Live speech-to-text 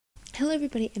Hello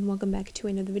everybody and welcome back to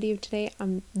another video. Today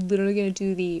I'm literally going to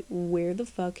do the where the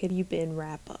fuck have you been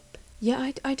wrap up.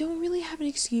 Yeah, I don't really have an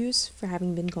excuse for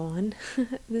having been gone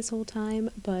this whole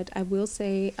time, but I will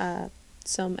say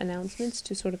some announcements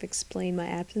to sort of explain my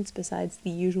absence besides the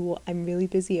usual I'm really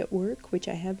busy at work, which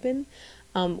I have been.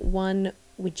 One,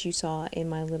 which you saw in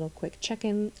my little quick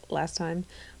check-in last time,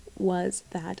 was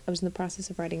that I was in the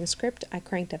process of writing a script. I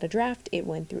cranked out a draft, it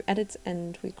went through edits,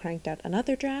 and we cranked out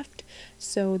another draft.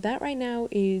 So that right now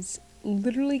is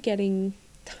literally getting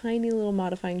tiny little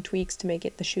modifying tweaks to make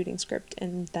it the shooting script,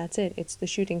 and that's it. It's the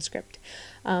shooting script.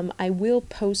 I will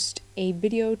post a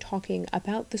video talking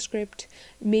about the script,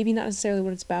 maybe not necessarily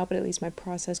what it's about, but at least my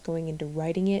process going into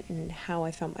writing it and how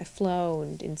I found my flow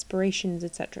and inspirations,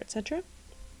 etc., etc.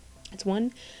 That's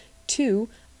one. Two,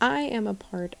 I am a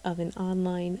part of an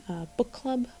online book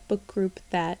club, book group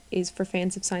that is for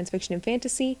fans of science fiction and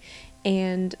fantasy,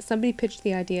 and somebody pitched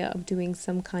the idea of doing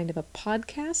some kind of a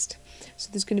podcast.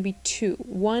 So there's going to be two.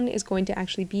 One is going to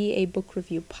actually be a book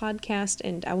review podcast,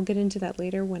 and I will get into that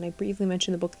later when I briefly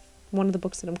mention the book, one of the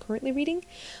books that I'm currently reading.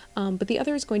 But the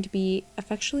other is going to be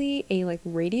effectively a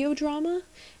radio drama.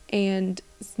 And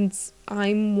since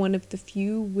I'm one of the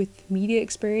few with media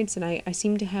experience, and I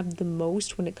seem to have the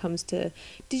most when it comes to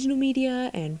digital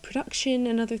media and production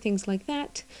and other things like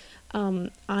that,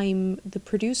 I'm the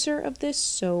producer of this,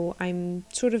 so I'm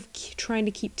sort of trying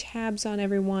to keep tabs on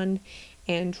everyone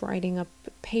and writing up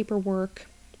paperwork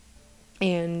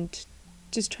and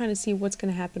just trying to see what's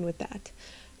going to happen with that.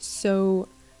 So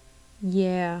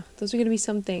yeah, those are going to be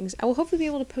some things. I will hopefully be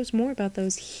able to post more about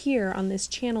those here on this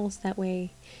channel, so that way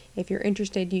if you're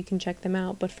interested you can check them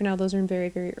out. But for now those are in very,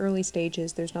 very early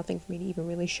stages. There's nothing for me to even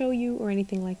really show you or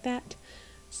anything like that.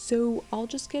 So I'll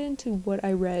just get into what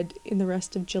I read in the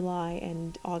rest of July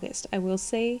and August. I will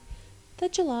say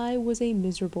that July was a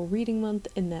miserable reading month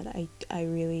and that I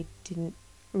really didn't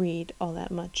read all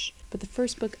that much. But the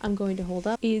first book I'm going to hold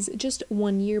up is Just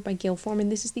One Year by Gayle Forman.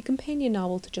 This is the companion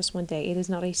novel to Just One Day. It is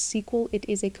not a sequel, it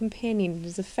is a companion. It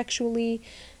is effectually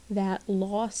that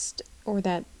lost or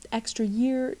that extra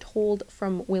year told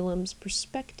from Willem's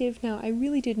perspective. Now, I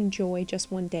really did enjoy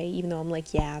Just One Day, even though I'm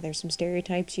like, yeah, there's some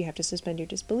stereotypes you have to suspend your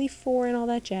disbelief for and all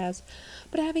that jazz.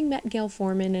 But having met Gayle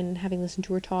Forman and having listened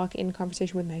to her talk in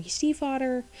conversation with Maggie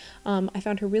Stiefvater, I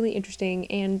found her really interesting,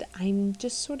 and I'm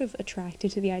just sort of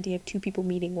attracted to the idea of two people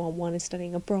meeting while one is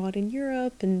studying abroad in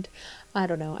Europe, and I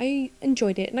don't know, I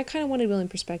enjoyed it, and I kind of wanted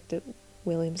Willem's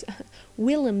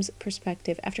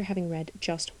perspective after having read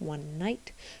Just One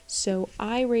Night. So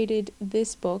I rated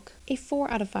this book a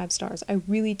 4 out of 5 stars. I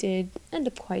really did end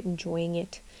up quite enjoying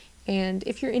it. And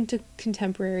if you're into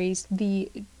contemporaries,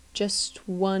 the Just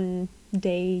One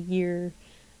Day Year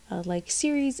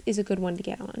series is a good one to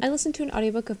get on. I listened to an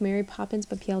audiobook of Mary Poppins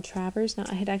by P.L. Travers. Now,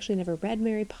 I had actually never read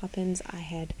Mary Poppins. I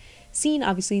had seen,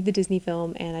 obviously, the Disney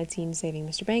film, and I'd seen Saving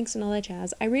Mr. Banks and all that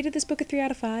jazz. I rated this book a 3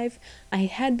 out of 5. I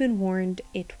had been warned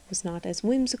it was not as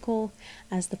whimsical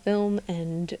as the film,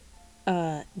 and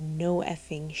no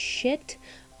effing shit.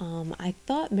 I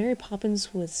thought Mary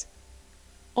Poppins was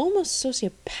almost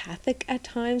sociopathic at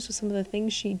times with some of the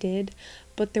things she did,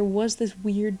 but there was this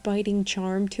weird biting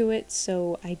charm to it,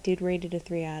 so I did rate it a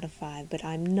 3 out of 5, but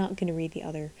I'm not going to read the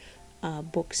other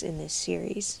books in this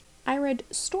series. I read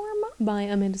Storm by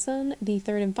Amanda Sun, the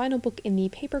third and final book in the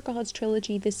Paper Gods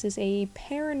trilogy. This is a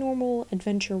paranormal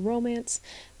adventure romance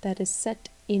that is set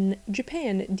in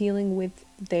Japan, dealing with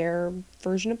their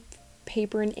version of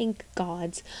paper and ink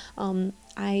gods.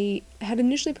 I had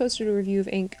initially posted a review of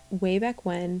Ink way back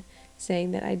when,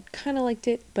 saying that I kind of liked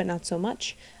it, but not so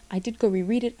much. I did go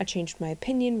reread it, I changed my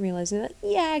opinion, realizing that,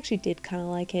 yeah, I actually did kind of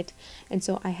like it, and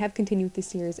so I have continued with this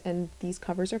series, and these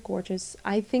covers are gorgeous.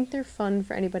 I think they're fun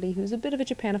for anybody who's a bit of a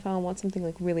Japanophile and wants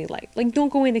something, really light.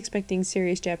 Don't go in expecting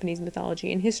serious Japanese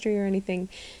mythology and history or anything.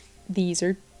 These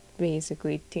are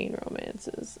basically teen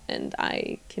romances, and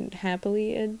I can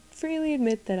happily and freely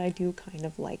admit that I do kind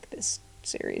of like this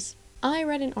series. I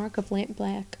read an arc of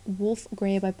Lampblack Wolf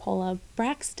Grey by Paula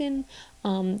Braxton.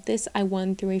 This I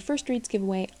won through a First Reads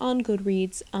giveaway on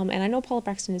Goodreads, and I know Paula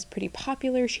Braxton is pretty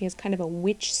popular. She has kind of a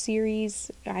witch series.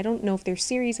 I don't know if they're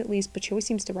series at least, but she always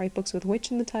seems to write books with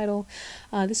witch in the title.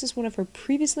 This is one of her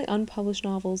previously unpublished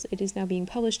novels. It is now being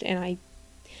published, and I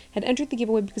had entered the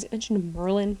giveaway because it mentioned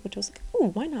Merlin, which I was like, oh,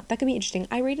 why not? That could be interesting.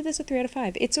 I rated this a 3 out of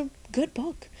 5. It's a good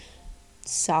book.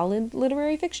 Solid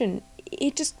literary fiction.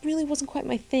 It just really wasn't quite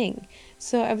my thing.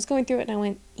 So I was going through it and I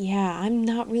went, yeah, I'm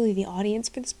not really the audience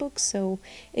for this book, so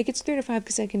it gets 3 out of 5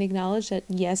 because I can acknowledge that,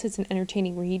 yes, it's an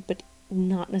entertaining read, but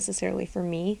not necessarily for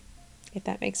me. if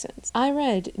that makes sense. I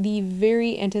read the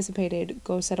very anticipated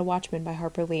Go Set a Watchman by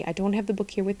Harper Lee. I don't have the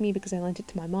book here with me because I lent it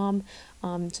to my mom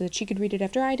so that she could read it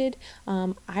after I did.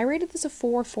 I rated this a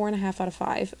 4.5 out of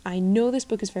 5. I know this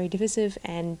book is very divisive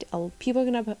and people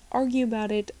are going to argue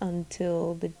about it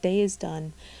until the day is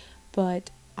done, but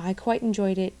I quite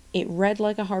enjoyed it. It read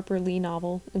like a Harper Lee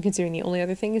novel, and considering the only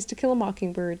other thing is To Kill a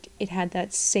Mockingbird, it had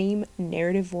that same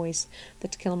narrative voice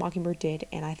that To Kill a Mockingbird did,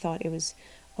 and I thought it was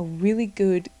a really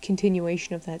good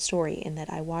continuation of that story, in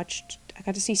that I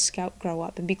got to see Scout grow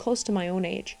up and be close to my own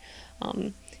age,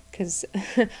 because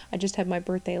I just had my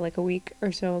birthday like a week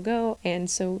or so ago, and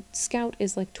so Scout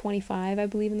is like 25, I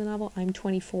believe, in the novel. I'm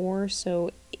 24,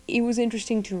 so it was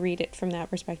interesting to read it from that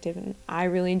perspective, and I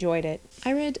really enjoyed it.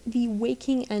 I read The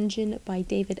Waking Engine by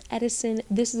David Edison.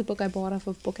 This is a book I bought off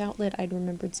of Book Outlet. I'd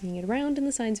remembered seeing it around in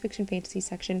the science fiction fantasy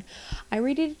section. I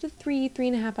rated it a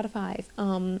 3.5 out of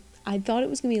 5. I thought it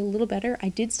was going to be a little better. I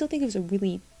did still think it was a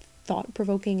really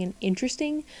thought-provoking and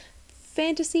interesting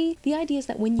fantasy. The idea is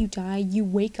that when you die, you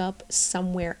wake up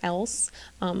somewhere else.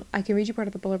 I can read you part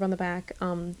of the blurb on the back.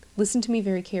 Listen to me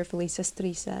very carefully,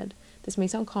 Sestri said. This may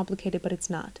sound complicated, but it's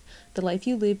not. The life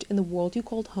you lived in the world you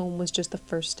called home was just the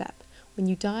first step. When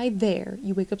you die there,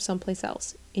 you wake up someplace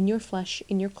else. In your flesh,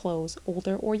 in your clothes,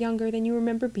 older or younger than you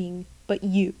remember being, but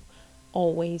you.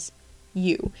 Always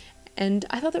you. And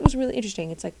I thought that was really interesting.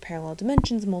 It's like parallel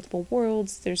dimensions, multiple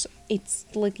worlds. It's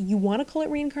like, you want to call it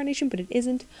reincarnation, but it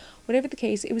isn't. Whatever the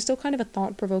case, it was still kind of a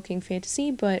thought-provoking fantasy,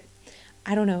 but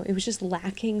I don't know, it was just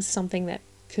lacking something that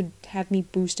could have me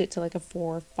boost it to like a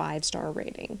 4 or 5 star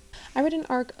rating. I read an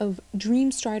arc of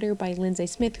Dream Strider by Lindsay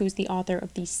Smith, who is the author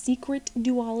of The Secret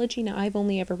duology. Now, I've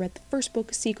only ever read the first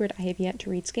book, Secret. I have yet to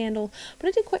read Scandal, but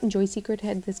I did quite enjoy Secret. It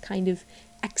had this kind of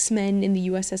X-Men in the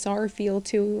USSR feel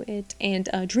to it, and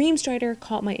Dream Strider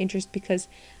caught my interest because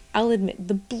I'll admit,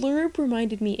 the blurb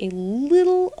reminded me a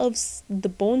little of The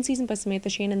Bone Season by Samantha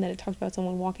Shannon, that it talked about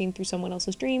someone walking through someone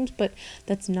else's dreams, but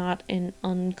that's not an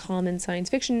uncommon science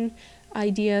fiction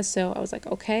idea, so I was like,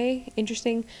 okay,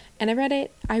 interesting, and I read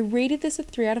it. I rated this a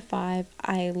 3 out of 5.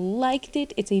 I liked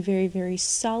it. It's a very, very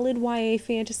solid YA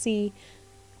fantasy.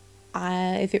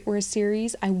 If it were a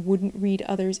series, I wouldn't read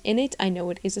others in it. I know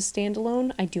it is a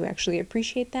standalone. I do actually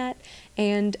appreciate that,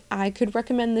 and I could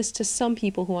recommend this to some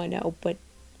people who I know, but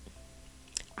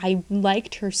I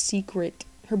liked her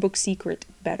book Secret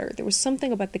better. There was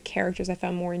something about the characters I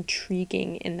found more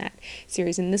intriguing in that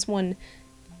series. In this one,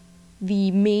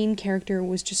 the main character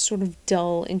was just sort of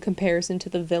dull in comparison to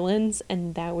the villains,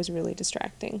 and that was really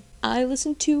distracting. I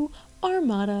listened to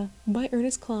Armada by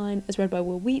Ernest Cline, as read by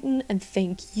Will Wheaton, and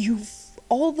thank you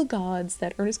all the gods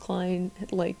that Ernest Cline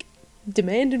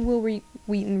demanded Will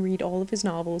Wheaton read all of his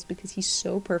novels, because he's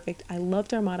so perfect. I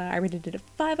loved Armada. I rated it a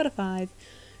 5 out of 5.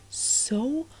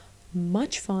 So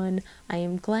much fun. I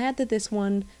am glad that this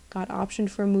one got optioned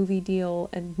for a movie deal,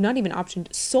 and not even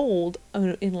optioned, sold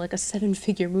in like a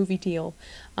 7-figure movie deal,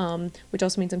 which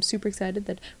also means I'm super excited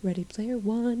that Ready Player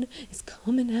One is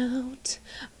coming out.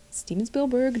 Steven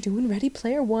Spielberg doing Ready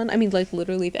Player One. I mean, like,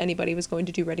 literally, if anybody was going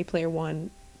to do Ready Player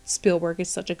One, Spielberg is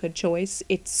such a good choice.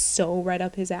 It's so right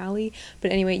up his alley.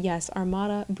 But anyway, yes,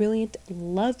 Armada, brilliant,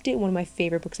 loved it. One of my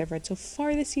favorite books I've read so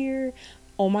far this year.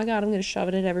 Oh my god, I'm going to shove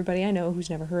it at everybody I know who's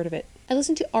never heard of it. I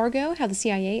listened to Argo, How the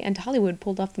CIA and Hollywood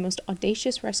Pulled Off the Most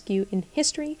Audacious Rescue in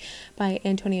History by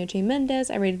Antonio J. Mendez.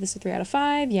 I rated this a 3 out of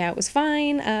 5. Yeah, it was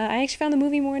fine. I actually found the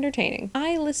movie more entertaining.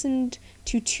 I listened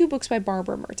to 2 books by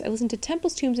Barbara Mertz. I listened to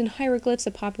Temples, Tombs, and Hieroglyphs,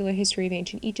 A Popular History of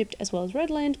Ancient Egypt, as well as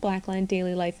Redland, Blackland,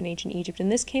 Daily Life in Ancient Egypt.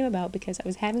 And this came about because I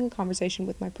was having a conversation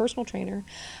with my personal trainer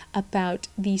about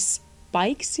the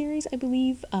Spike series, I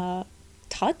believe,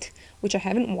 Tut, which I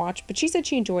haven't watched, but she said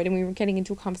she enjoyed, and we were getting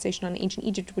into a conversation on ancient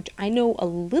Egypt, which I know a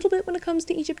little bit when it comes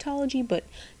to Egyptology, but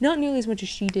not nearly as much as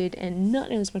she did, and not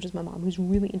nearly as much as my mom, who's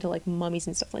really into like mummies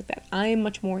and stuff like that. I am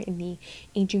much more in the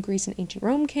ancient Greece and ancient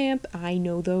Rome camp. I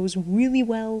know those really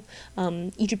well.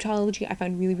 Egyptology I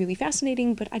find really, really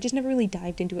fascinating, but I just never really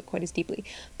dived into it quite as deeply.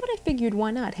 But I figured,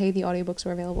 why not? Hey, the audiobooks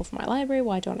are available from my library,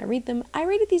 why don't I read them? I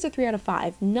rated these a 3 out of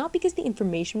 5, not because the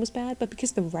information was bad, but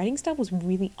because the writing style was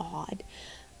really odd.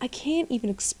 I can't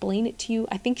even explain it to you.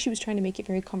 I think she was trying to make it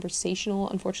very conversational.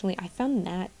 Unfortunately, I found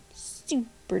that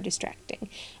super distracting,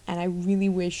 and I really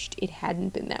wished it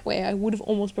hadn't been that way. I would have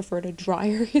almost preferred a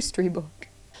drier history book.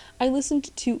 I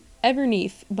listened to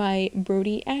Everneath by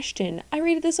Brody Ashton. I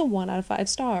rated this a 1 out of 5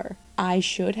 star. I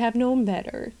should have known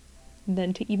better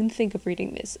than to even think of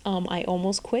reading this. I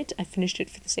almost quit. I finished it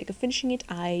for the sake of finishing it.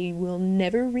 I will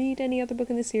never read any other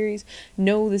book in the series.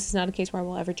 No, this is not a case where I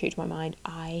will ever change my mind.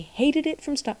 I hated it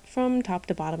from top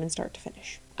to bottom and start to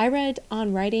finish. I read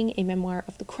On Writing, a Memoir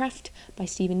of the Craft by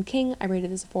Stephen King. I rated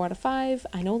this a 4 out of 5.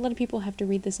 I know a lot of people have to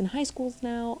read this in high schools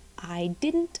now. I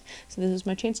didn't, so this was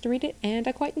my chance to read it, and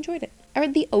I quite enjoyed it. I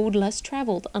read The Ode Less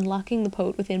Traveled, Unlocking the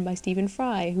Poet Within by Stephen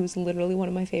Fry, who's literally one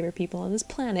of my favorite people on this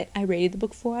planet. I rated the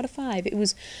book 4 out of 5. It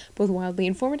was both wildly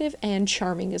informative and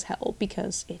charming as hell,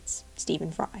 because it's Stephen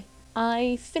Fry.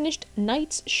 I finished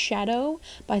Night's Shadow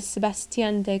by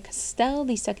Sebastien de Castell,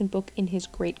 the second book in his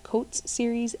Great Coats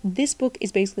series. This book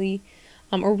is basically,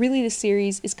 or really this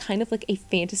series is kind of like a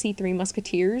fantasy Three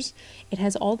Musketeers. It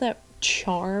has all that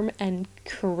charm and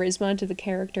charisma to the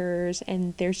characters,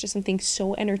 and there's just something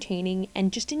so entertaining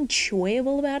and just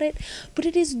enjoyable about it, but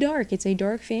it is dark. It's a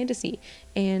dark fantasy,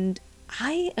 and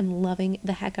I am loving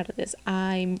the heck out of this.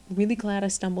 I'm really glad I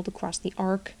stumbled across the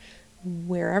ARC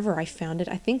wherever I found it,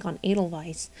 I think on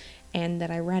Edelweiss, and that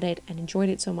I read it and enjoyed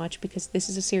it so much, because this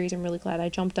is a series I'm really glad I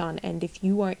jumped on. And if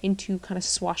you are into kind of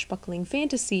swashbuckling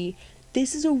fantasy,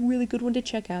 this is a really good one to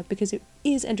check out because it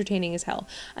is entertaining as hell.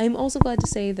 I am also glad to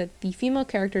say that the female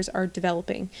characters are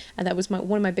developing, and that was one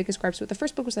of my biggest gripes with the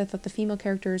first book, was I thought the female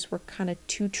characters were kind of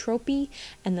too tropey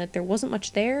and that there wasn't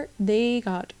much there. They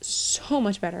got so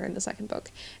much better in the second book,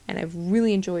 and I've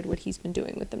really enjoyed what he's been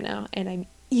doing with them now, and I'm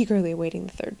eagerly awaiting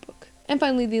the third book. And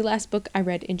finally, the last book I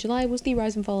read in July was The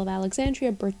Rise and Fall of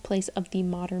Alexandria, Birthplace of the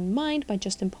Modern Mind by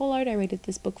Justin Pollard. I rated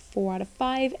this book 4 out of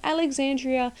 5.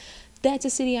 Alexandria, that's a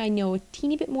city I know a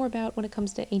teeny bit more about when it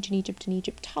comes to ancient Egypt and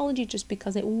Egyptology, just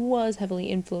because it was heavily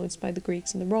influenced by the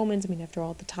Greeks and the Romans. I mean, after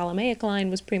all, the Ptolemaic line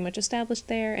was pretty much established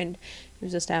there, and it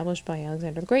was established by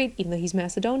Alexander the Great, even though he's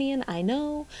Macedonian, I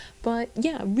know. But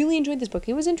yeah, really enjoyed this book.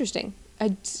 It was interesting.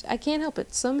 I can't help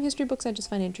it. Some history books I just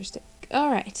find interesting.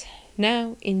 Alright,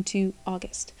 now into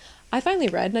August. I finally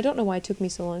read, and I don't know why it took me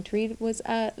so long to read, was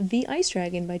The Ice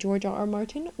Dragon by George R. R.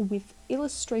 Martin, with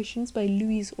illustrations by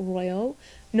Louise Royal.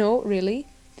 No, really,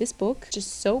 this book,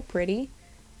 just so pretty.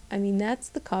 I mean, that's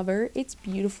the cover. It's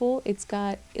beautiful. It's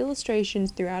got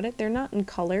illustrations throughout it. They're not in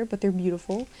color, but they're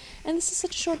beautiful. And this is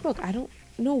such a short book. I don't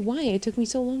know why it took me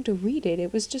so long to read it.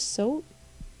 It was just so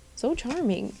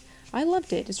charming. I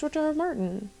loved it. It's George R. R.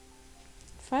 Martin.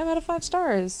 5 out of 5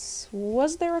 stars.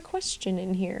 Was there a question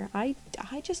in here? I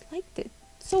just liked it.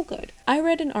 So good. I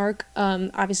read an ARC,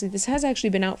 obviously this has actually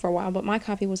been out for a while, but my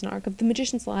copy was an ARC of The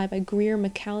Magician's Lie by Greer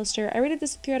McAllister. I rated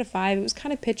this 3 out of 5. It was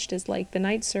kind of pitched as like The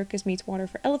Night Circus meets Water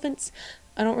for Elephants.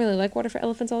 I don't really like Water for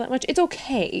Elephants all that much. It's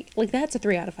okay. Like, that's a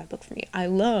 3 out of 5 book for me. I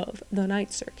love The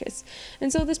Night Circus.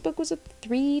 And so this book was a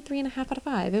 3.5 out of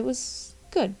 5. It was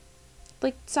good.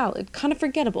 Like, solid, kind of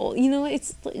forgettable. You know,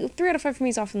 it's like, 3 out of 5 for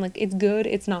me is often like, it's good,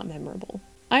 it's not memorable.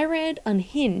 I read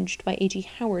Unhinged by A.G.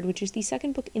 Howard, which is the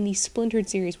second book in the Splintered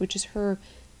series, which is her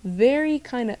very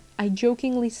kind of, I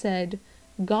jokingly said,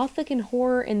 gothic and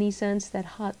horror in the sense that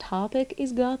Hot Topic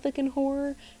is gothic and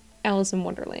horror, Alice in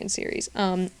Wonderland series.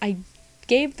 I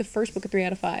gave the first book a 3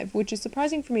 out of 5, which is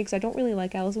surprising for me because I don't really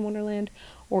like Alice in Wonderland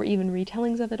or even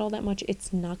retellings of it all that much.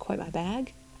 It's not quite my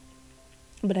bag.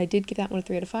 But I did give that one a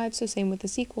 3 out of 5, so same with the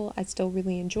sequel. I still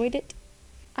really enjoyed it.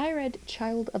 I read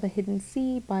Child of a Hidden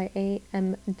Sea by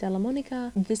A.M. Della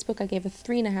Monica. This book I gave a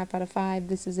 3.5 out of 5.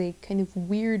 This is a kind of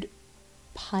weird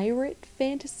pirate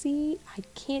fantasy. I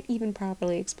can't even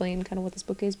properly explain kind of what this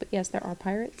book is, but yes, there are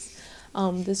pirates.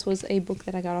 This was a book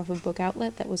that I got off of Book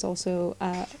Outlet that was also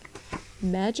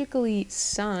magically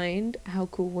signed. How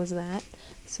cool was that?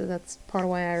 So that's part of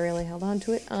why I really held on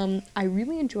to it. I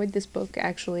really enjoyed this book,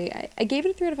 actually. I gave it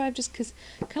a 3 out of 5 just because,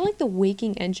 kind of like The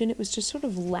Waking Engine, it was just sort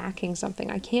of lacking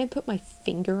something. I can't put my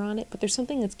finger on it, but there's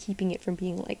something that's keeping it from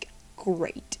being, like,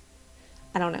 great.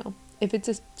 I don't know. If it's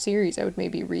a series, I would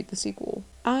maybe read the sequel.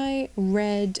 I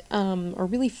read, or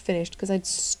really finished, because I'd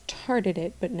started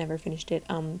it but never finished it,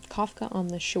 Kafka on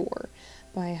the Shore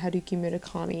by Haruki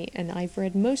Murakami, and I've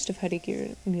read most of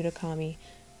Haruki Murakami,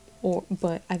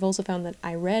 but I've also found that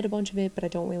I read a bunch of it, but I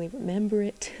don't really remember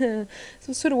it. So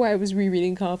it's sort of why I was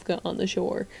rereading Kafka on the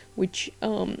Shore, which,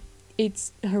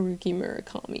 it's Haruki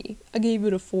Murakami. I gave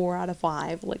it a 4 out of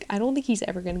 5. Like, I don't think he's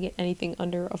ever gonna get anything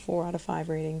under a 4 out of 5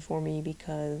 rating for me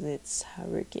because it's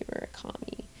Haruki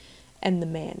Murakami. And the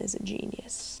man is a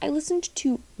genius. I listened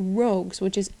to Rogues,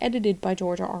 which is edited by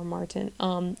George R. R. Martin,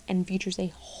 and features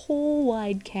a whole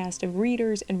wide cast of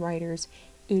readers and writers.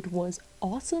 It was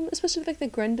awesome, especially the fact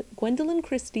that Gwendolyn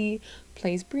Christie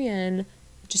plays Brienne,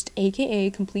 just aka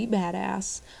complete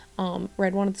badass.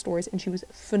 read one of the stories, and she was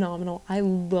phenomenal. I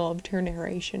loved her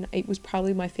narration. It was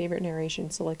probably my favorite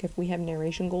narration. So like if we have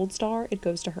narration gold star, it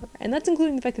goes to her. And that's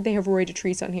including the fact that they have Roy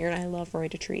Dotrice on here, and I love Roy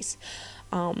Dotrice.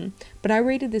 But I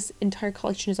rated this entire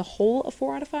collection as a whole a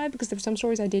 4 out of 5 because there were some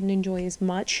stories I didn't enjoy as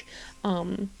much.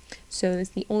 So that's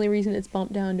the only reason it's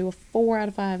bumped down to a 4 out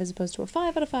of 5 as opposed to a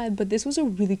 5 out of 5. But this was a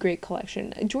really great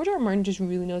collection. George R. R. Martin just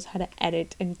really knows how to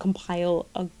edit and compile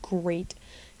a great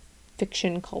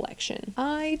fiction collection.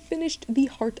 I finished The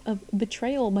Heart of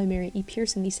Betrayal by Mary E.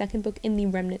 Pearson, the second book in the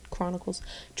Remnant Chronicles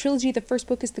trilogy. The first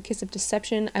book is The Kiss of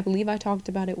Deception. I believe I talked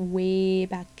about it way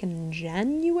back in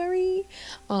January,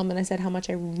 and I said how much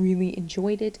I really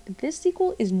enjoyed it. This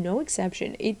sequel is no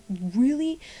exception. It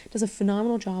really does a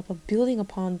phenomenal job of building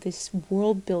upon this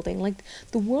world building. Like,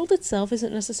 the world itself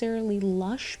isn't necessarily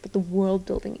lush, but the world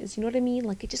building is, you know what I mean?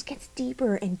 Like, it just gets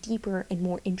deeper and deeper and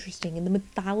more interesting, and the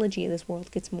mythology of this world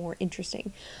gets more interesting.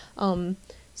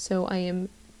 So I am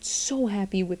so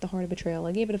happy with The Heart of Betrayal.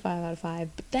 I gave it a 5 out of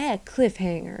 5, but that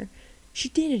cliffhanger, she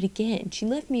did it again. She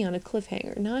left me on a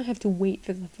cliffhanger. Now I have to wait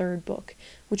for the third book,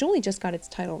 which only just got its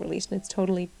title released, and it's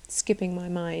totally skipping my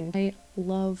mind. I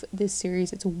love this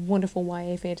series. It's a wonderful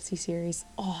YA fantasy series.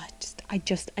 Oh,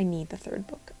 I need the third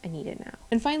book. I need it now.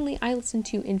 And finally, I listened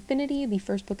to Infinity, the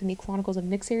first book in the Chronicles of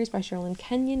Nick series by Sherilyn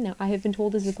Kenyon. Now, I have been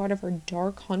told this is part of her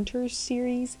Dark Hunters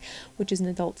series, which is an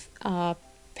adult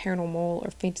paranormal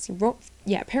or fantasy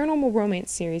paranormal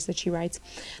romance series that she writes,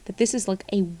 that this is like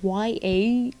a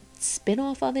YA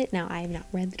spin-off of it. Now, I have not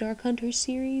read the Dark Hunters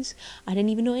series. I didn't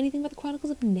even know anything about the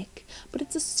Chronicles of Nick, but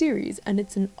it's a series, and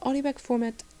it's an audiobook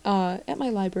format at my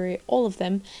library, all of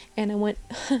them, and I went,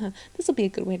 this will be a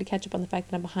good way to catch up on the fact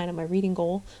that I'm behind on my reading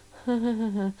goal.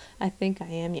 I think I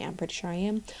am. Yeah, I'm pretty sure I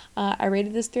am. I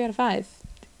rated this 3 out of 5.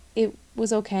 It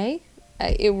was okay.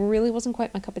 It really wasn't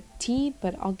quite my cup of tea,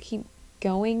 but I'll keep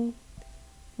going,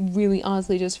 really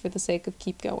honestly, just for the sake of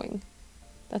keep going.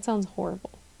 That sounds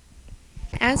horrible.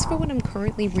 As for what I'm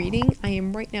currently reading, I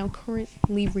am right now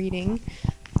currently reading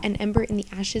An Ember in the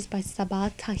Ashes by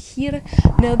Sabaa Tahir.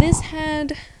 Now this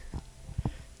had,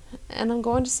 and I'm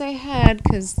going to say had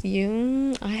because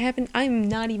I'm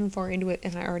not even far into it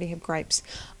and I already have gripes,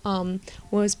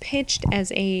 was pitched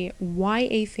as a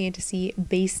YA fantasy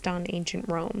based on ancient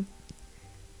Rome.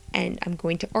 And I'm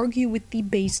going to argue with the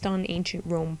based on ancient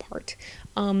Rome part.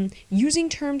 Using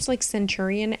terms like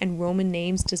centurion and Roman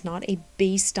names does not a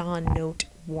based on note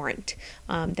warrant.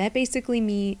 That basically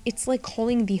means it's like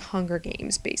calling the Hunger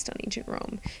Games based on ancient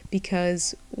Rome,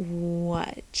 because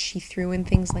what? She threw in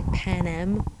things like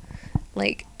Panem?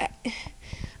 Like,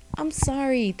 I'm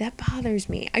sorry, that bothers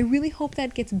me. I really hope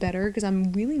that gets better because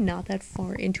I'm really not that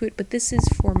far into it, but this is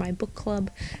for my book club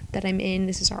that I'm in.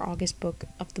 This is our August book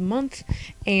of the month,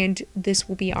 and this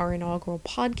will be our inaugural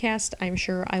podcast. I'm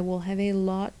sure I will have a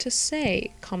lot to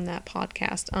say come that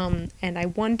podcast. And I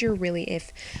wonder really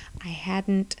if I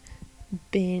hadn't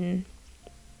been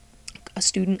a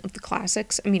student of the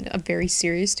classics, a very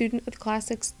serious student of the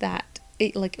classics, that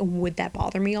it, like, would that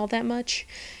bother me all that much?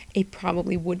 It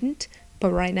probably wouldn't.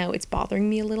 But right now it's bothering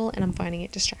me a little and I'm finding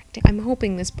it distracting. I'm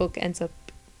hoping this book ends up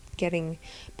getting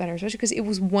better, especially because it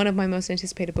was one of my most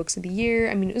anticipated books of the year.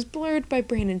 It was blurred by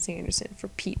Brandon Sanderson, for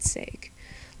Pete's sake.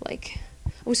 Like,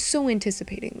 I was so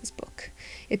anticipating this book.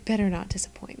 It better not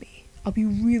disappoint me. I'll be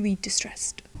really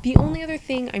distressed. The only other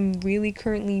thing I'm really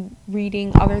currently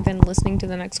reading, other than listening to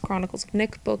the next Chronicles of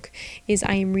Nick book, is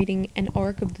I am reading An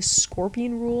Arc of the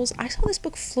Scorpion Rules. I saw this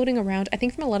book floating around, I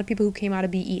think from a lot of people who came out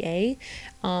of BEA,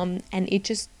 and it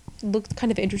just looked kind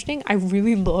of interesting. I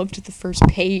really loved the first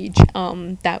page.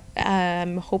 That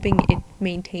I'm hoping it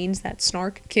maintains that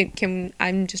snark.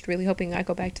 I'm just really hoping I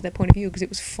go back to that point of view because it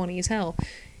was funny as hell.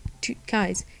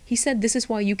 Guys, he said this is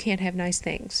why you can't have nice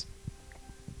things.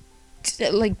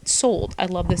 Like, sold. I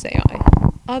love this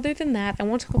AI. Other than that, I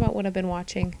want to talk about what I've been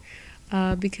watching,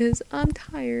 because I'm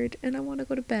tired and I want to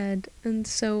go to bed. And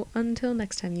so until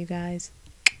next time, you guys,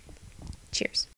 cheers.